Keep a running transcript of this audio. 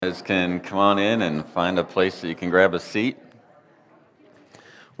Guys can come on in and find a place that you can grab a seat.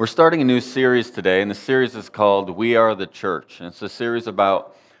 We're starting a new series today, and the series is called We Are the Church. And it's a series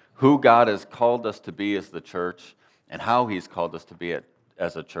about who God has called us to be as the church and how He's called us to be it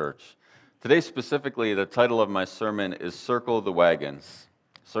as a church. Today, specifically, the title of my sermon is Circle the Wagons.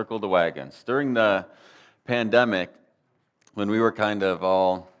 Circle the Wagons. During the pandemic, when we were kind of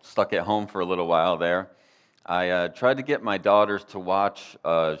all stuck at home for a little while there, I tried to get my daughters to watch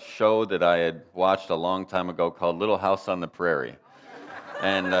a show that I had watched a long time ago called Little House on the Prairie.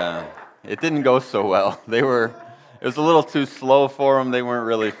 And it didn't go so well. It was a little too slow for them. They weren't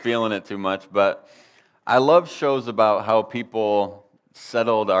really feeling it too much. But I love shows about how people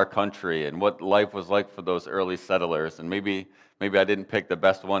settled our country and what life was like for those early settlers. And maybe I didn't pick the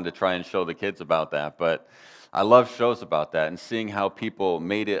best one to try and show the kids about that. But I love shows about that and seeing how people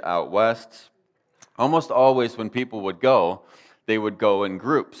made it out west. Almost always when people would go, they would go in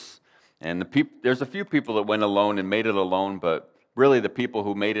groups. And there's a few people that went alone and made it alone, but really the people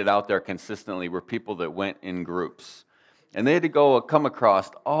who made it out there consistently were people that went in groups. And they had to come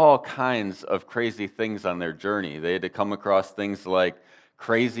across all kinds of crazy things on their journey. They had to come across things like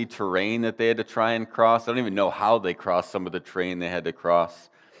crazy terrain that they had to try and cross. I don't even know how they crossed some of the terrain they had to cross.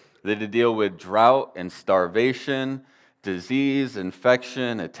 They had to deal with drought and starvation, disease,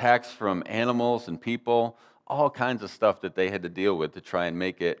 infection, attacks from animals and people, all kinds of stuff that they had to deal with to try and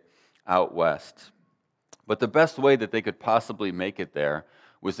make it out west. But the best way that they could possibly make it there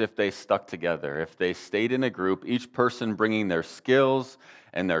was if they stuck together, if they stayed in a group, each person bringing their skills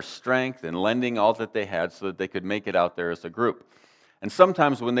and their strength and lending all that they had so that they could make it out there as a group. And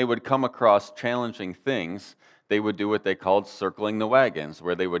sometimes when they would come across challenging things, they would do what they called circling the wagons,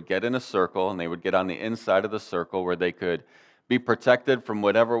 where they would get in a circle and they would get on the inside of the circle where they could be protected from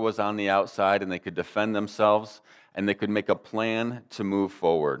whatever was on the outside and they could defend themselves and they could make a plan to move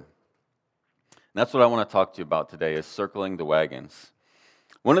forward. And that's what I want to talk to you about today is circling the wagons.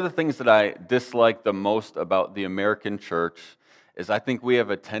 One of the things that I dislike the most about the American church is I think we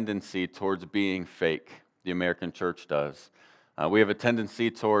have a tendency towards being fake. The American church does. We have a tendency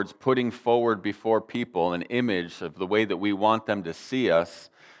towards putting forward before people an image of the way that we want them to see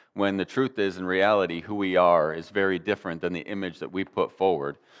us, when the truth is, in reality, who we are is very different than the image that we put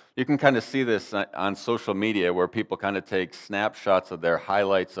forward. You can kind of see this on social media where people kind of take snapshots of their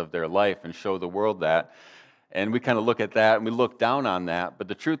highlights of their life and show the world that. And we kind of look at that and we look down on that. But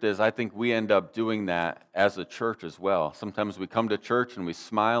the truth is, I think we end up doing that as a church as well. Sometimes we come to church and we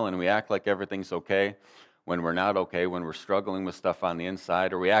smile and we act like everything's okay, when we're not okay, when we're struggling with stuff on the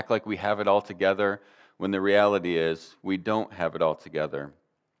inside, or we act like we have it all together, when the reality is we don't have it all together.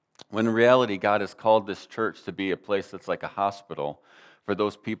 When in reality, God has called this church to be a place that's like a hospital for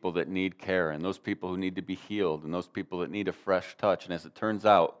those people that need care, and those people who need to be healed, and those people that need a fresh touch. And as it turns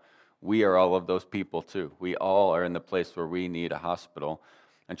out, we are all of those people too. We all are in the place where we need a hospital.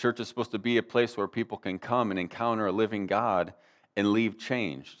 And church is supposed to be a place where people can come and encounter a living God and leave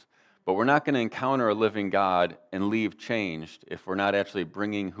changed. But we're not going to encounter a living God and leave changed if we're not actually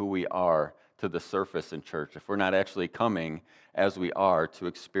bringing who we are to the surface in church, if we're not actually coming as we are to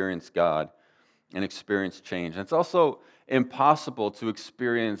experience God and experience change. And it's also impossible to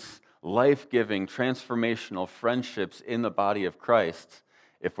experience life-giving, transformational friendships in the body of Christ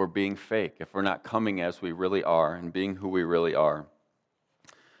if we're being fake, if we're not coming as we really are and being who we really are.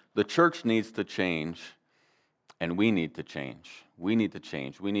 The church needs to change. And we need to change. We need to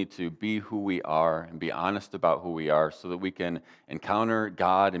change. We need to be who we are and be honest about who we are so that we can encounter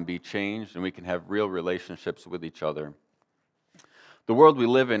God and be changed and we can have real relationships with each other. The world we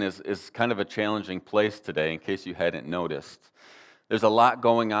live in is kind of a challenging place today, in case you hadn't noticed. There's a lot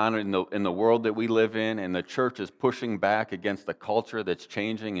going on in the world that we live in, and the church is pushing back against a culture that's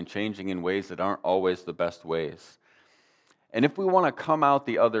changing and changing in ways that aren't always the best ways. And if we want to come out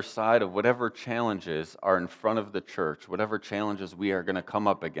the other side of whatever challenges are in front of the church, whatever challenges we are going to come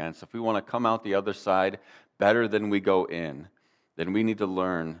up against, if we want to come out the other side better than we go in, then we need to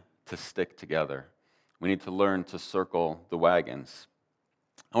learn to stick together. We need to learn to circle the wagons.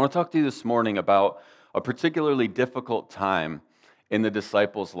 I want to talk to you this morning about a particularly difficult time in the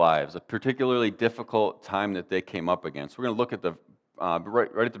disciples' lives, a particularly difficult time that they came up against. We're going to look at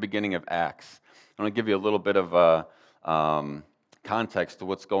right at the beginning of Acts. I'm going to give you a little bit of context to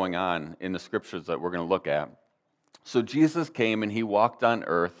what's going on in the scriptures that we're going to look at. So Jesus came and he walked on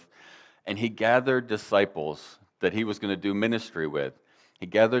earth and he gathered disciples that he was going to do ministry with. He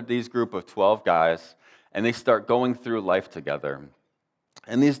gathered these group of 12 guys and they start going through life together.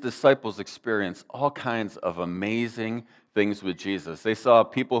 And these disciples experienced all kinds of amazing things with Jesus. They saw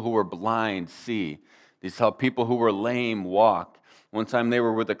people who were blind see. They saw people who were lame walk. One time they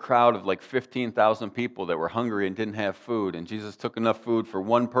were with a crowd of like 15,000 people that were hungry and didn't have food, and Jesus took enough food for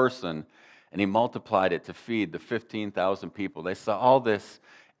one person, and he multiplied it to feed the 15,000 people. They saw all this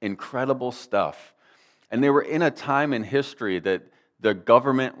incredible stuff. And they were in a time in history that the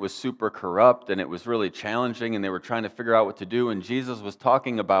government was super corrupt and it was really challenging, and they were trying to figure out what to do. And Jesus was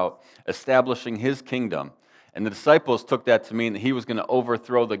talking about establishing his kingdom. And the disciples took that to mean that he was going to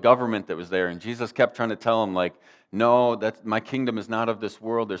overthrow the government that was there. And Jesus kept trying to tell them, like, no, my kingdom is not of this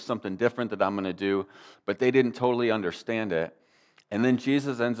world. There's something different that I'm going to do. But they didn't totally understand it. And then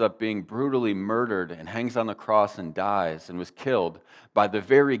Jesus ends up being brutally murdered and hangs on the cross and dies and was killed by the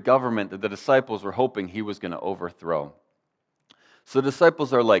very government that the disciples were hoping he was going to overthrow. So the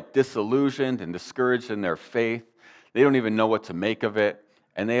disciples are like disillusioned and discouraged in their faith. They don't even know what to make of it.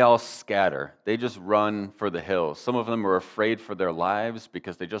 And they all scatter. They just run for the hills. Some of them were afraid for their lives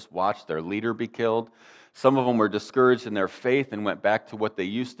because they just watched their leader be killed. Some of them were discouraged in their faith and went back to what they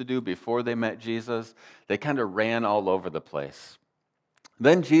used to do before they met Jesus. They kind of ran all over the place.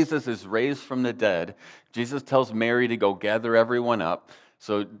 Then Jesus is raised from the dead. Jesus tells Mary to go gather everyone up.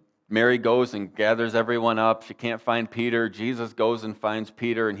 So Mary goes and gathers everyone up. She can't find Peter. Jesus goes and finds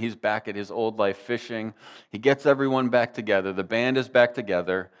Peter, and he's back at his old life fishing. He gets everyone back together. The band is back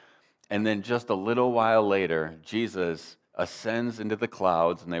together. And then just a little while later, Jesus ascends into the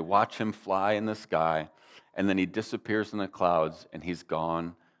clouds, and they watch him fly in the sky. And then he disappears in the clouds, and he's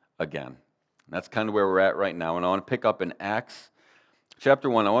gone again. And that's kind of where we're at right now. And I want to pick up in Acts chapter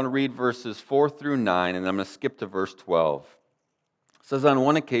 1. I want to read verses 4 through 9, and I'm going to skip to verse 12. It says, on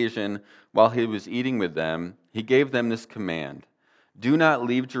one occasion, while he was eating with them, he gave them this command: do not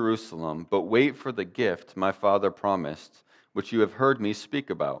leave Jerusalem, but wait for the gift my Father promised, which you have heard me speak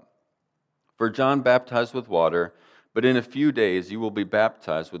about. For John baptized with water, but in a few days you will be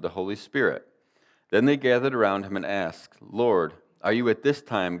baptized with the Holy Spirit. Then they gathered around him and asked, Lord, are you at this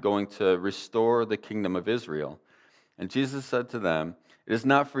time going to restore the kingdom of Israel? And Jesus said to them, it is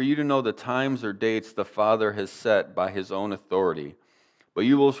not for you to know the times or dates the Father has set by his own authority, but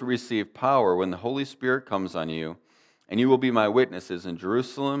you will receive power when the Holy Spirit comes on you, and you will be my witnesses in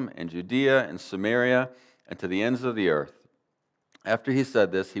Jerusalem and Judea and Samaria and to the ends of the earth. After he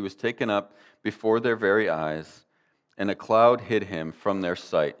said this, he was taken up before their very eyes, and a cloud hid him from their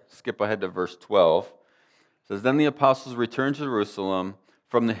sight. Skip ahead to verse 12. It says, then the apostles returned to Jerusalem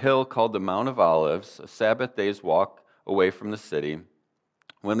from the hill called the Mount of Olives, a Sabbath day's walk away from the city.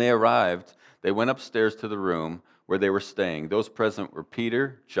 When they arrived, they went upstairs to the room where they were staying. Those present were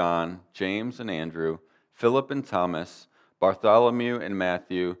Peter, John, James and Andrew, Philip and Thomas, Bartholomew and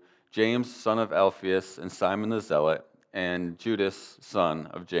Matthew, James, son of Alphaeus, and Simon the Zealot, and Judas, son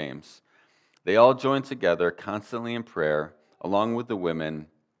of James. They all joined together constantly in prayer, along with the women,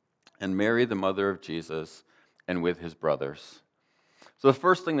 and Mary, the mother of Jesus, and with his brothers. So the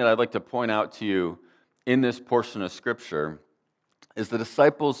first thing that I'd like to point out to you in this portion of Scripture is the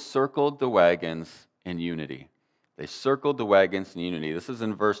disciples circled the wagons in unity. They circled the wagons in unity. This is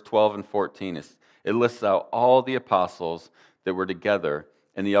in verse 12 and 14. It lists out all the apostles that were together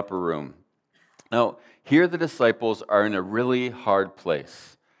in the upper room. Now, here the disciples are in a really hard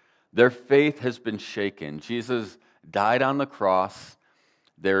place. Their faith has been shaken. Jesus died on the cross.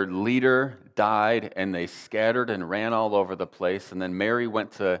 Their leader died, and they scattered and ran all over the place. And then Mary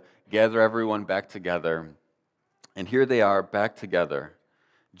went to gather everyone back together. And here they are back together.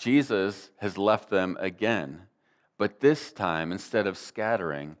 Jesus has left them again. But this time, instead of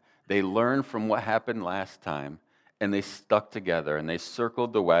scattering, they learned from what happened last time, and they stuck together, and they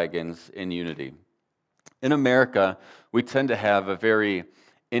circled the wagons in unity. In America, we tend to have a very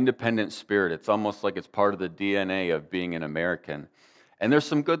independent spirit. It's almost like it's part of the DNA of being an American. And there's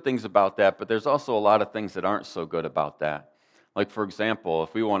some good things about that, but there's also a lot of things that aren't so good about that. Like, for example,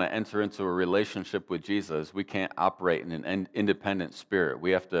 if we want to enter into a relationship with Jesus, we can't operate in an independent spirit.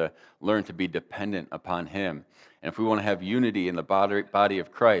 We have to learn to be dependent upon him. And if we want to have unity in the body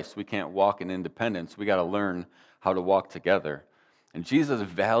of Christ, we can't walk in independence. We got to learn how to walk together. And Jesus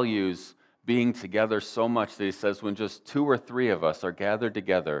values being together so much that he says when just 2 or 3 of us are gathered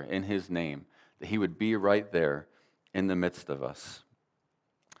together in his name, that he would be right there in the midst of us.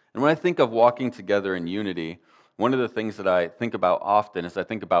 And when I think of walking together in unity, one of the things that I think about often is I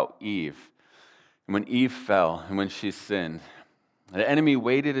think about Eve. And when Eve fell and when she sinned, the enemy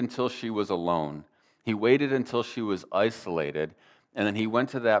waited until she was alone. He waited until she was isolated, and then he went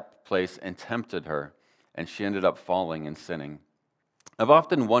to that place and tempted her, and she ended up falling and sinning. I've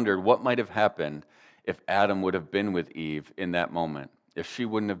often wondered what might have happened if Adam would have been with Eve in that moment, if she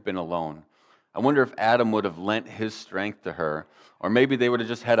wouldn't have been alone. I wonder if Adam would have lent his strength to her, or maybe they would have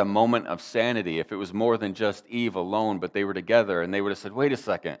just had a moment of sanity if it was more than just Eve alone, but they were together, and they would have said, wait a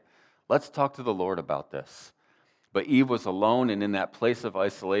second, let's talk to the Lord about this. But Eve was alone, and in that place of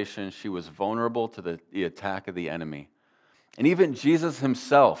isolation, she was vulnerable to the attack of the enemy. And even Jesus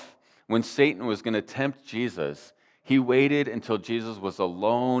himself, when Satan was going to tempt Jesus, he waited until Jesus was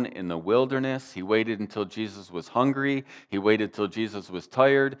alone in the wilderness. He waited until Jesus was hungry. He waited until Jesus was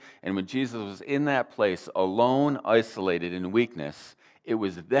tired. And when Jesus was in that place, alone, isolated, in weakness, it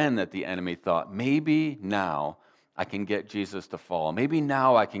was then that the enemy thought, maybe now I can get Jesus to fall. Maybe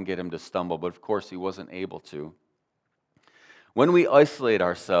now I can get him to stumble. But of course, he wasn't able to. When we isolate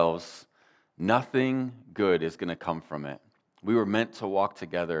ourselves, nothing good is going to come from it. We were meant to walk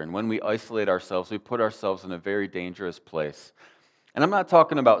together, and when we isolate ourselves, we put ourselves in a very dangerous place. And I'm not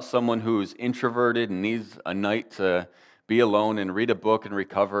talking about someone who's introverted and needs a night to be alone and read a book and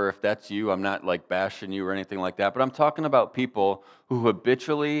recover. If that's you, I'm not like bashing you or anything like that, but I'm talking about people who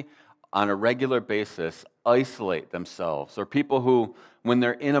habitually, on a regular basis, isolate themselves, or people who, when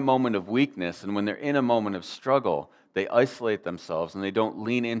they're in a moment of weakness and when they're in a moment of struggle, they isolate themselves and they don't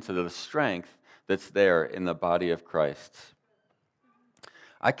lean into the strength that's there in the body of Christ.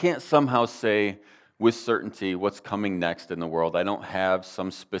 I can't somehow say with certainty what's coming next in the world. I don't have some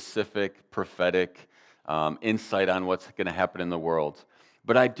specific prophetic insight on what's going to happen in the world.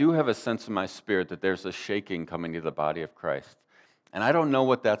 But I do have a sense in my spirit that there's a shaking coming to the body of Christ. And I don't know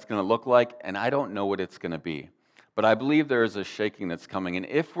what that's going to look like, and I don't know what it's going to be. But I believe there is a shaking that's coming. And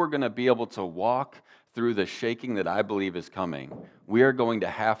if we're going to be able to walk through the shaking that I believe is coming, we are going to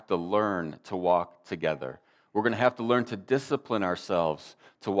have to learn to walk together. We're going to have to learn to discipline ourselves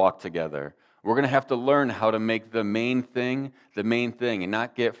to walk together. We're going to have to learn how to make the main thing and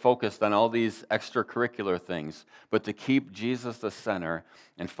not get focused on all these extracurricular things, but to keep Jesus the center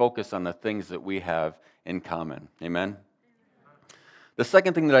and focus on the things that we have in common. Amen? The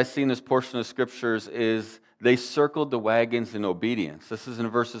second thing that I see in this portion of Scriptures is they circled the wagons in obedience. This is in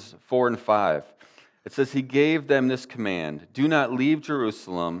verses 4 and 5. It says, He gave them this command, do not leave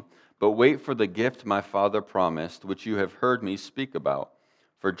Jerusalem, but wait for the gift my Father promised, which you have heard me speak about.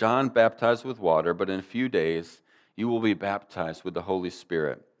 For John baptized with water, but in a few days you will be baptized with the Holy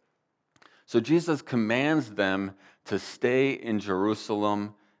Spirit. So Jesus commands them to stay in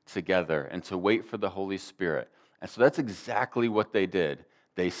Jerusalem together and to wait for the Holy Spirit. And so that's exactly what they did.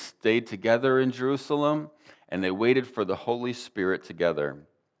 They stayed together in Jerusalem, and they waited for the Holy Spirit together.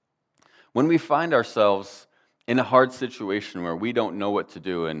 When we find ourselves in a hard situation where we don't know what to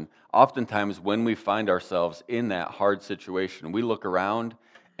do, and oftentimes when we find ourselves in that hard situation, we look around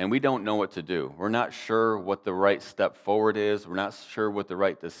and we don't know what to do. We're not sure what the right step forward is. We're not sure what the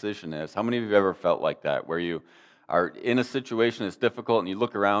right decision is. How many of you have ever felt like that, where you are in a situation that's difficult and you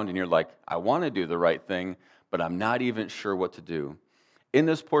look around and you're like, I want to do the right thing, but I'm not even sure what to do? In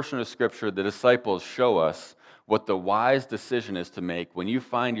this portion of Scripture, the disciples show us what the wise decision is to make when you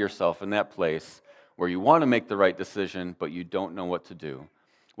find yourself in that place where you want to make the right decision, but you don't know what to do.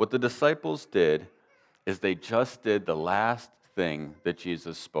 What the disciples did is they just did the last thing that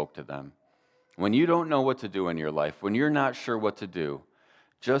Jesus spoke to them. When you don't know what to do in your life, when you're not sure what to do,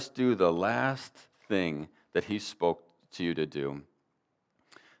 just do the last thing that he spoke to you to do.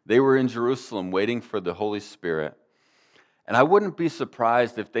 They were in Jerusalem waiting for the Holy Spirit. And I wouldn't be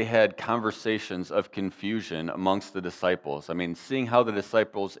surprised if they had conversations of confusion amongst the disciples. I mean, seeing how the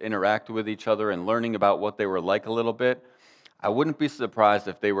disciples interact with each other and learning about what they were like a little bit, I wouldn't be surprised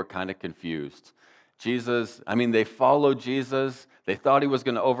if they were kind of confused. They followed Jesus. They thought he was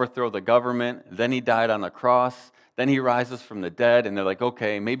going to overthrow the government. Then he died on the cross. Then he rises from the dead. And they're like,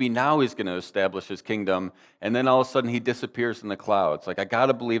 okay, maybe now he's going to establish his kingdom. And then all of a sudden he disappears in the clouds. Like, I got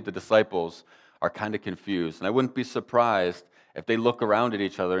to believe the disciples are kind of confused. And I wouldn't be surprised if they look around at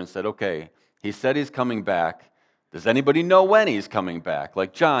each other and said, okay, he said he's coming back. Does anybody know when he's coming back?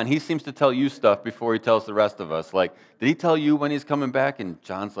 Like, John, he seems to tell you stuff before he tells the rest of us. Like, did he tell you when he's coming back? And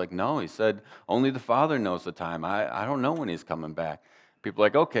John's like, no, he said only the Father knows the time. I don't know when he's coming back. People are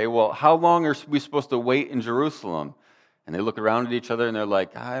like, okay, well, how long are we supposed to wait in Jerusalem? And they look around at each other and they're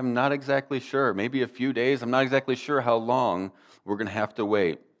like, I'm not exactly sure. Maybe a few days. I'm not exactly sure how long we're going to have to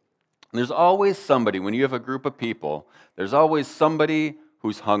wait. And there's always somebody, when you have a group of people, there's always somebody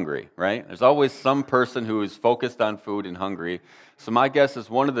who's hungry, right? There's always some person who is focused on food and hungry. So my guess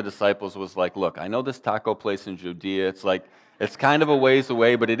is one of the disciples was like, look, I know this taco place in Judea. It's kind of a ways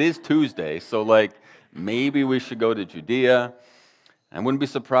away, but it is Tuesday. So maybe we should go to Judea. I wouldn't be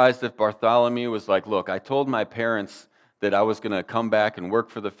surprised if Bartholomew was like, look, I told my parents that I was going to come back and work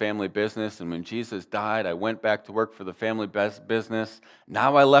for the family business. And when Jesus died, I went back to work for the family business.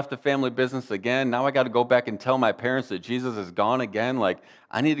 Now I left the family business again. Now I got to go back and tell my parents that Jesus is gone again. Like,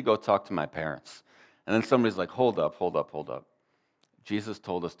 I need to go talk to my parents. And then somebody's like, hold up. Jesus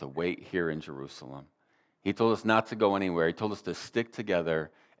told us to wait here in Jerusalem. He told us not to go anywhere. He told us to stick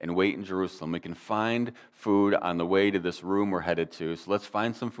together and wait in Jerusalem. We can find food on the way to this room we're headed to. So let's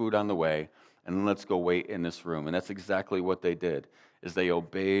find some food on the way, and then let's go wait in this room. And that's exactly what they did, is they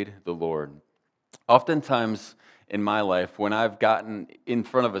obeyed the Lord. Oftentimes in my life, when I've gotten in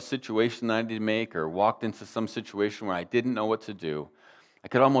front of a situation that I need to make or walked into some situation where I didn't know what to do, I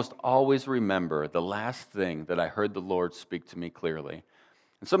could almost always remember the last thing that I heard the Lord speak to me clearly.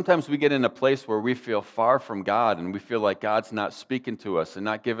 And sometimes we get in a place where we feel far from God and we feel like God's not speaking to us and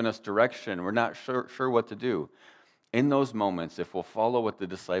not giving us direction. We're not sure what to do. In those moments, if we'll follow what the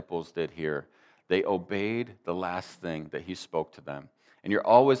disciples did here, they obeyed the last thing that he spoke to them. And you're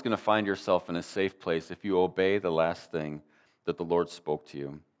always going to find yourself in a safe place if you obey the last thing that the Lord spoke to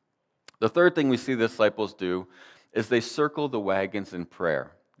you. The third thing we see the disciples do is they circle the wagons in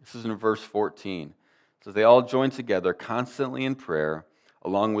prayer. This is in verse 14. It says, they all joined together constantly in prayer,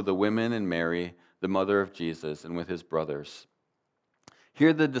 along with the women and Mary, the mother of Jesus, and with his brothers.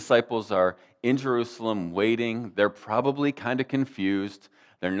 Here the disciples are in Jerusalem waiting. They're probably kind of confused.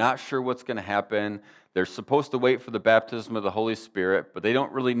 They're not sure what's going to happen. They're supposed to wait for the baptism of the Holy Spirit, but they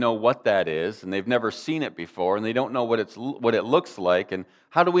don't really know what that is, and they've never seen it before, and they don't know what it looks like, and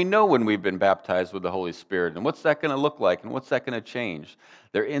how do we know when we've been baptized with the Holy Spirit, and what's that going to look like, and what's that going to change?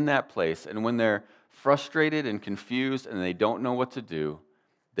 They're in that place, and when they're frustrated and confused and they don't know what to do,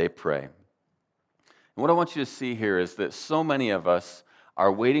 they pray. And what I want you to see here is that so many of us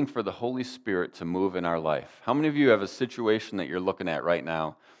are waiting for the Holy Spirit to move in our life. How many of you have a situation that you're looking at right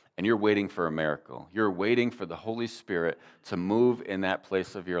now and you're waiting for a miracle? You're waiting for the Holy Spirit to move in that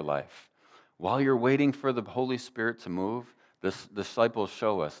place of your life. While you're waiting for the Holy Spirit to move, the disciples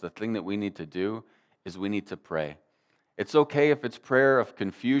show us the thing that we need to do is we need to pray. It's okay if it's prayer of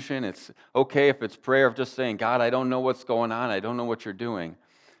confusion. It's okay if it's prayer of just saying, God, I don't know what's going on. I don't know what you're doing.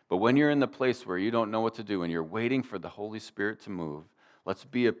 But when you're in the place where you don't know what to do and you're waiting for the Holy Spirit to move, let's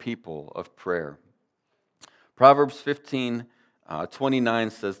be a people of prayer. Proverbs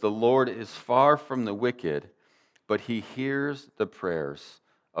 15:29 says, the Lord is far from the wicked, but he hears the prayers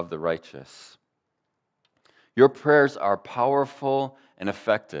of the righteous. Your prayers are powerful and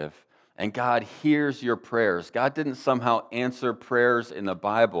effective, and God hears your prayers. God didn't somehow answer prayers in the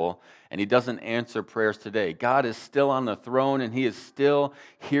Bible, and he doesn't answer prayers today. God is still on the throne, and he is still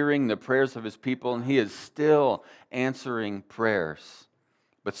hearing the prayers of his people, and he is still answering prayers.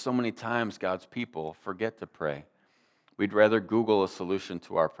 But so many times God's people forget to pray. We'd rather Google a solution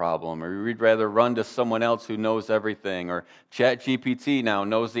to our problem, or we'd rather run to someone else who knows everything, or ChatGPT now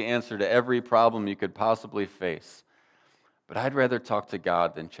knows the answer to every problem you could possibly face. But I'd rather talk to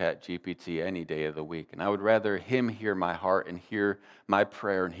God than ChatGPT any day of the week. And I would rather him hear my heart and hear my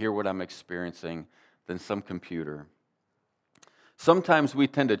prayer and hear what I'm experiencing than some computer. Sometimes we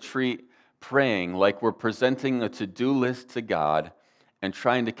tend to treat praying like we're presenting a to-do list to God and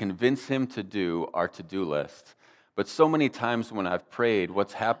trying to convince him to do our to-do list. But so many times when I've prayed,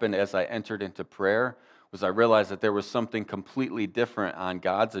 what's happened as I entered into prayer was I realized that there was something completely different on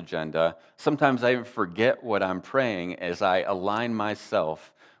God's agenda. Sometimes I even forget what I'm praying as I align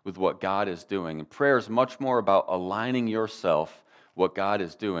myself with what God is doing. And prayer is much more about aligning yourself what God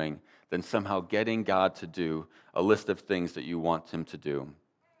is doing than somehow getting God to do a list of things that you want him to do.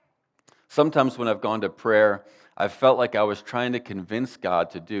 Sometimes when I've gone to prayer, I've felt like I was trying to convince God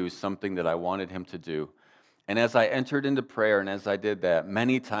to do something that I wanted him to do. And as I entered into prayer and as I did that,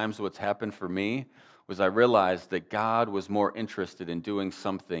 many times what's happened for me was I realized that God was more interested in doing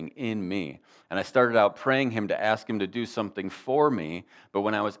something in me. And I started out praying him to ask him to do something for me, but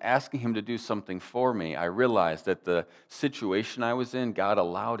when I was asking him to do something for me, I realized that the situation I was in, God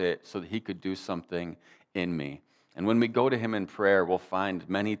allowed it so that he could do something in me. And when we go to him in prayer, we'll find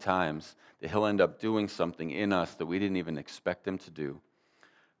many times that he'll end up doing something in us that we didn't even expect him to do.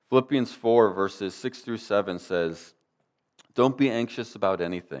 Philippians 4, verses 6-7 says, don't be anxious about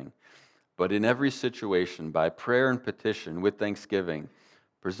anything, but in every situation, by prayer and petition, with thanksgiving,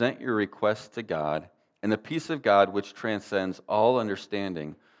 present your requests to God, and the peace of God, which transcends all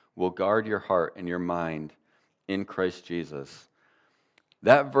understanding, will guard your heart and your mind in Christ Jesus.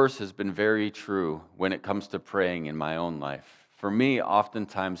 That verse has been very true when it comes to praying in my own life. For me,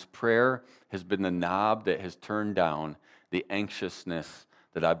 oftentimes prayer has been the knob that has turned down the anxiousness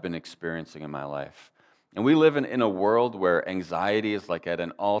that I've been experiencing in my life. And we live in a world where anxiety is like at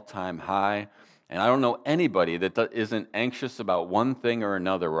an all-time high, And I don't know anybody that isn't anxious about one thing or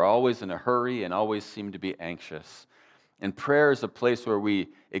another. We're always in a hurry and always seem to be anxious. And prayer is a place where we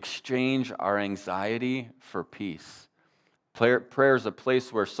exchange our anxiety for peace. Prayer is a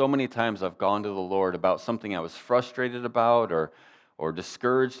place where so many times I've gone to the Lord about something I was frustrated about or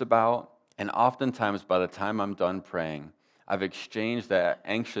discouraged about. And oftentimes by the time I'm done praying, I've exchanged that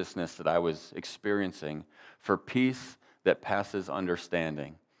anxiousness that I was experiencing for peace that passes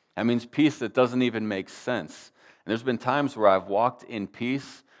understanding. That means peace that doesn't even make sense. And there's been times where I've walked in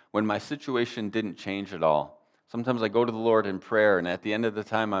peace when my situation didn't change at all. Sometimes I go to the Lord in prayer, and at the end of the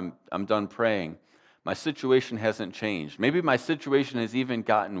time I'm done praying, my situation hasn't changed. Maybe my situation has even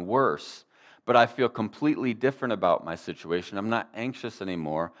gotten worse, but I feel completely different about my situation. I'm not anxious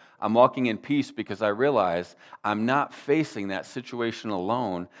anymore. I'm walking in peace because I realize I'm not facing that situation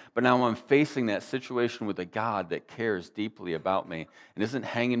alone, but now I'm facing that situation with a God that cares deeply about me and isn't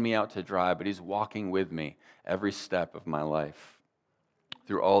hanging me out to dry, but He's walking with me every step of my life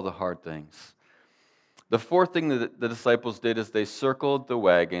through all the hard things. The fourth thing that the disciples did is they circled the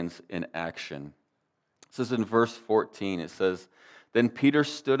wagons in action. It says in verse 14, it says, "Then Peter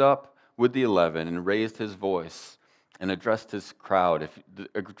stood up with the 11 and raised his voice and addressed the crowd.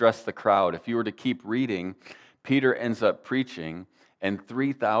 If you were to keep reading, Peter ends up preaching, and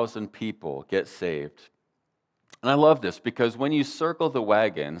 3,000 people get saved." And I love this because when you circle the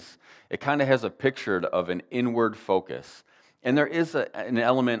wagons, it kind of has a picture of an inward focus. And there is an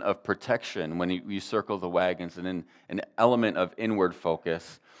element of protection when you circle the wagons and an element of inward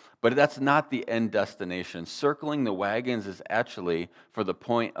focus. But that's not the end destination. Circling the wagons is actually for the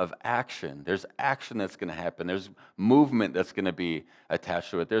point of action. There's action that's going to happen. There's movement that's going to be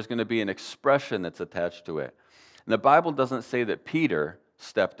attached to it. There's going to be an expression that's attached to it. And the Bible doesn't say that Peter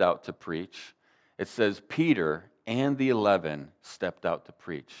stepped out to preach. It says Peter and the 11 stepped out to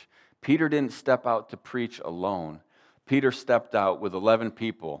preach. Peter didn't step out to preach alone. Peter stepped out with 11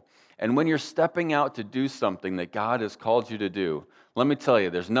 people. And when you're stepping out to do something that God has called you to do, let me tell you,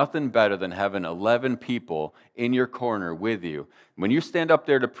 there's nothing better than having 11 people in your corner with you. When you stand up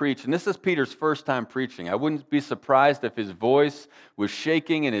there to preach, and this is Peter's first time preaching, I wouldn't be surprised if his voice was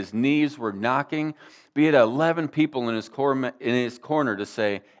shaking and his knees were knocking. Be it 11 people in his corner to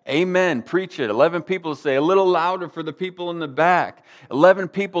say, "Amen, preach it." 11 people to say, a little louder for the people in the back. 11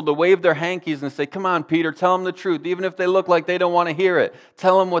 people to wave their hankies and say, "Come on, Peter, tell them the truth." Even if they look like they don't want to hear it,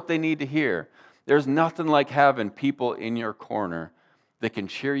 tell them what they need to hear. There's nothing like having people in your corner that can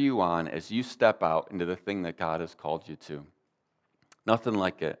cheer you on as you step out into the thing that God has called you to. Nothing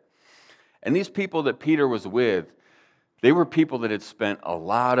like it. And these people that Peter was with, they were people that had spent a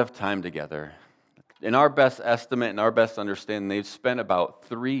lot of time together. In our best estimate and our best understanding, they've spent about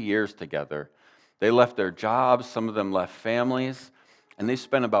 3 years together. They left their jobs, some of them left families, and they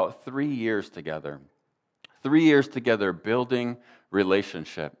spent about 3 years together. 3 years together building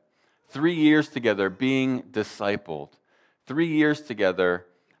relationship. 3 years together being discipled. 3 years together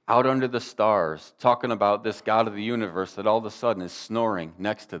out under the stars, talking about this God of the universe that all of a sudden is snoring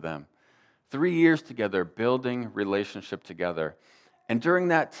next to them. 3 years together building relationship together. And during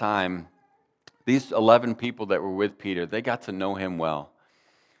that time, these 11 people that were with Peter, they got to know him well.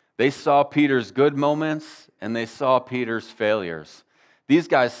 They saw Peter's good moments and they saw Peter's failures. These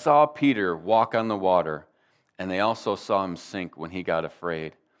guys saw Peter walk on the water, and they also saw him sink when he got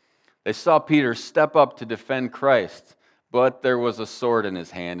afraid. They saw Peter step up to defend Christ, but there was a sword in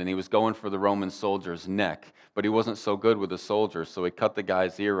his hand, and he was going for the Roman soldier's neck, but he wasn't so good with the soldier, so he cut the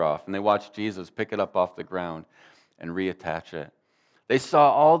guy's ear off, and they watched Jesus pick it up off the ground and reattach it. They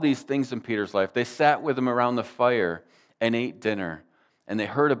saw all these things in Peter's life. They sat with him around the fire and ate dinner, and they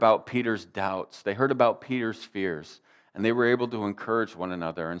heard about Peter's doubts. They heard about Peter's fears, and they were able to encourage one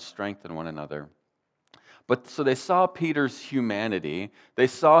another and strengthen one another. But so they saw Peter's humanity, they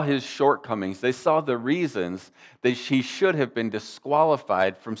saw his shortcomings, they saw the reasons that he should have been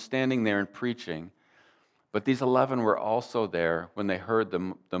disqualified from standing there and preaching. But these 11 were also there when they heard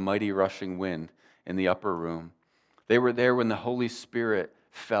the mighty rushing wind in the upper room. They were there when the Holy Spirit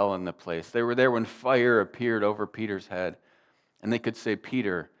fell in the place. They were there when fire appeared over Peter's head. And they could say,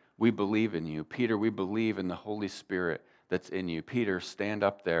 "Peter, we believe in you. Peter, we believe in the Holy Spirit that's in you. Peter, stand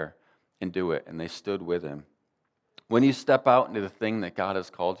up there and do it." And they stood with him. When you step out into the thing that God has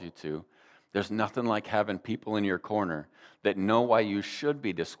called you to, there's nothing like having people in your corner that know why you should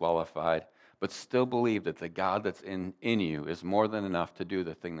be disqualified, but still believe that the God that's in you is more than enough to do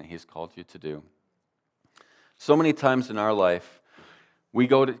the thing that He's called you to do. So many times in our life, we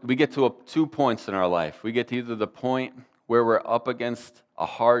get to 2 points in our life. We get to either the point where we're up against a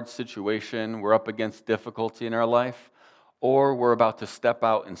hard situation, we're up against difficulty in our life, or we're about to step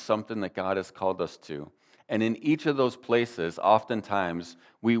out in something that God has called us to. And in each of those places, oftentimes,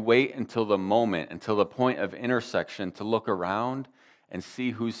 we wait until the moment, until the point of intersection to look around and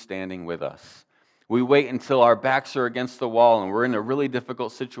see who's standing with us. We wait until our backs are against the wall and we're in a really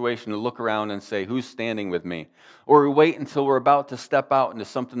difficult situation to look around and say, who's standing with me? Or we wait until we're about to step out into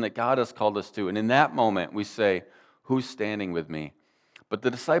something that God has called us to. And in that moment, we say, who's standing with me? But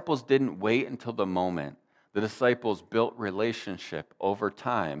the disciples didn't wait until the moment. The disciples built relationship over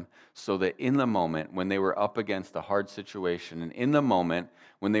time so that in the moment when they were up against a hard situation and in the moment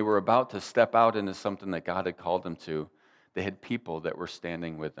when they were about to step out into something that God had called them to, they had people that were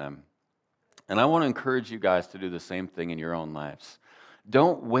standing with them. And I want to encourage you guys to do the same thing in your own lives.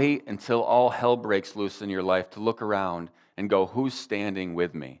 Don't wait until all hell breaks loose in your life to look around and go, who's standing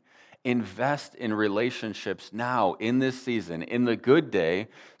with me? Invest in relationships now, in this season, in the good day,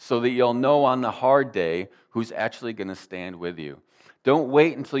 so that you'll know on the hard day who's actually going to stand with you. Don't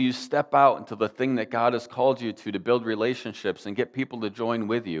wait until you step out into the thing that God has called you to build relationships and get people to join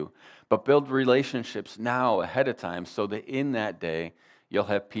with you. But build relationships now ahead of time so that in that day, you'll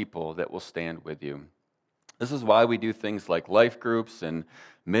have people that will stand with you. This is why we do things like life groups and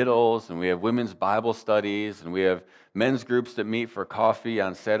middles, and we have women's Bible studies, and we have men's groups that meet for coffee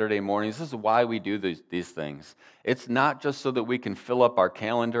on Saturday mornings. This is why we do these things. It's not just so that we can fill up our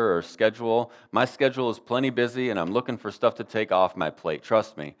calendar or schedule. My schedule is plenty busy, and I'm looking for stuff to take off my plate,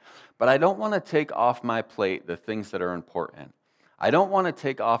 trust me. But I don't want to take off my plate the things that are important. I don't want to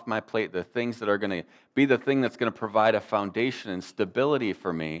take off my plate the things that are going to be the thing that's going to provide a foundation and stability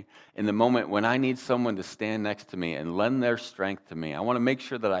for me in the moment when I need someone to stand next to me and lend their strength to me. I want to make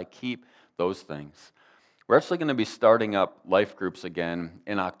sure that I keep those things. We're actually going to be starting up life groups again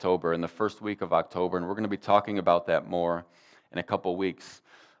in October, in the first week of October, and we're going to be talking about that more in a couple weeks.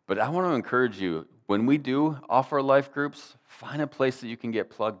 But I want to encourage you, when we do offer life groups, find a place that you can get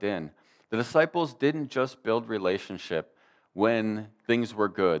plugged in. The disciples didn't just build relationship when things were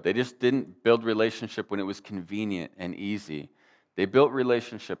good. They just didn't build relationship when it was convenient and easy. They built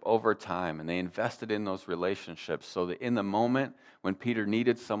relationship over time, and they invested in those relationships so that in the moment when Peter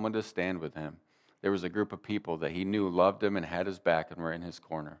needed someone to stand with him, there was a group of people that he knew loved him and had his back and were in his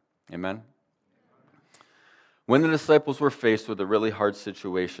corner. Amen? When the disciples were faced with a really hard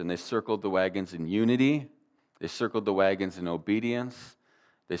situation, they circled the wagons in unity, they circled the wagons in obedience,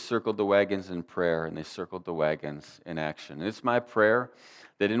 they circled the wagons in prayer, and they circled the wagons in action. And it's my prayer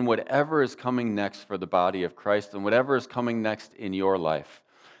that in whatever is coming next for the body of Christ and whatever is coming next in your life,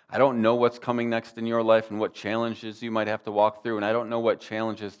 I don't know what's coming next in your life and what challenges you might have to walk through, and I don't know what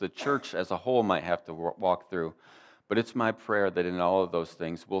challenges the church as a whole might have to walk through. But it's my prayer that in all of those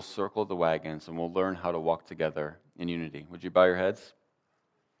things, we'll circle the wagons and we'll learn how to walk together in unity. Would you bow your heads?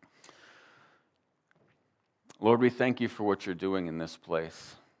 Lord, we thank you for what you're doing in this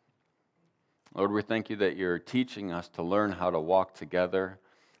place. Lord, we thank you that you're teaching us to learn how to walk together,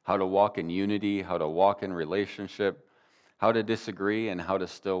 how to walk in unity, how to walk in relationship, how to disagree and how to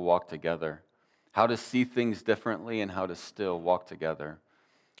still walk together, how to see things differently and how to still walk together.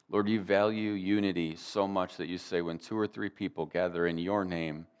 Lord, you value unity so much that you say when 2 or 3 people gather in your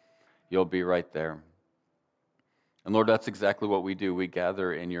name, you'll be right there. And Lord, that's exactly what we do. We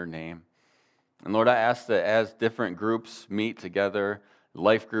gather in your name. And Lord, I ask that as different groups meet together,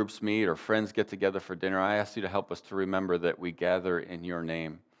 life groups meet, or friends get together for dinner, I ask you to help us to remember that we gather in your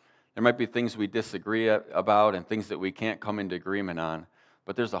name. There might be things we disagree about and things that we can't come into agreement on,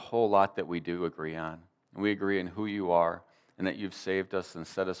 but there's a whole lot that we do agree on. And we agree in who you are and that you've saved us and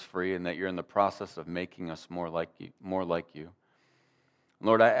set us free and that you're in the process of making us more like you.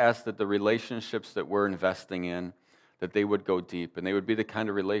 Lord, I ask that the relationships that we're investing in, that they would go deep and they would be the kind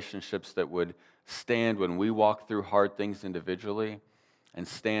of relationships that would stand when we walk through hard things individually and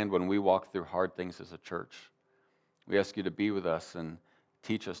stand when we walk through hard things as a church. We ask you to be with us and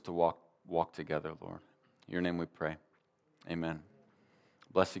teach us to walk together, Lord. In your name we pray. Amen.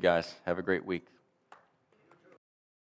 Bless you guys. Have a great week.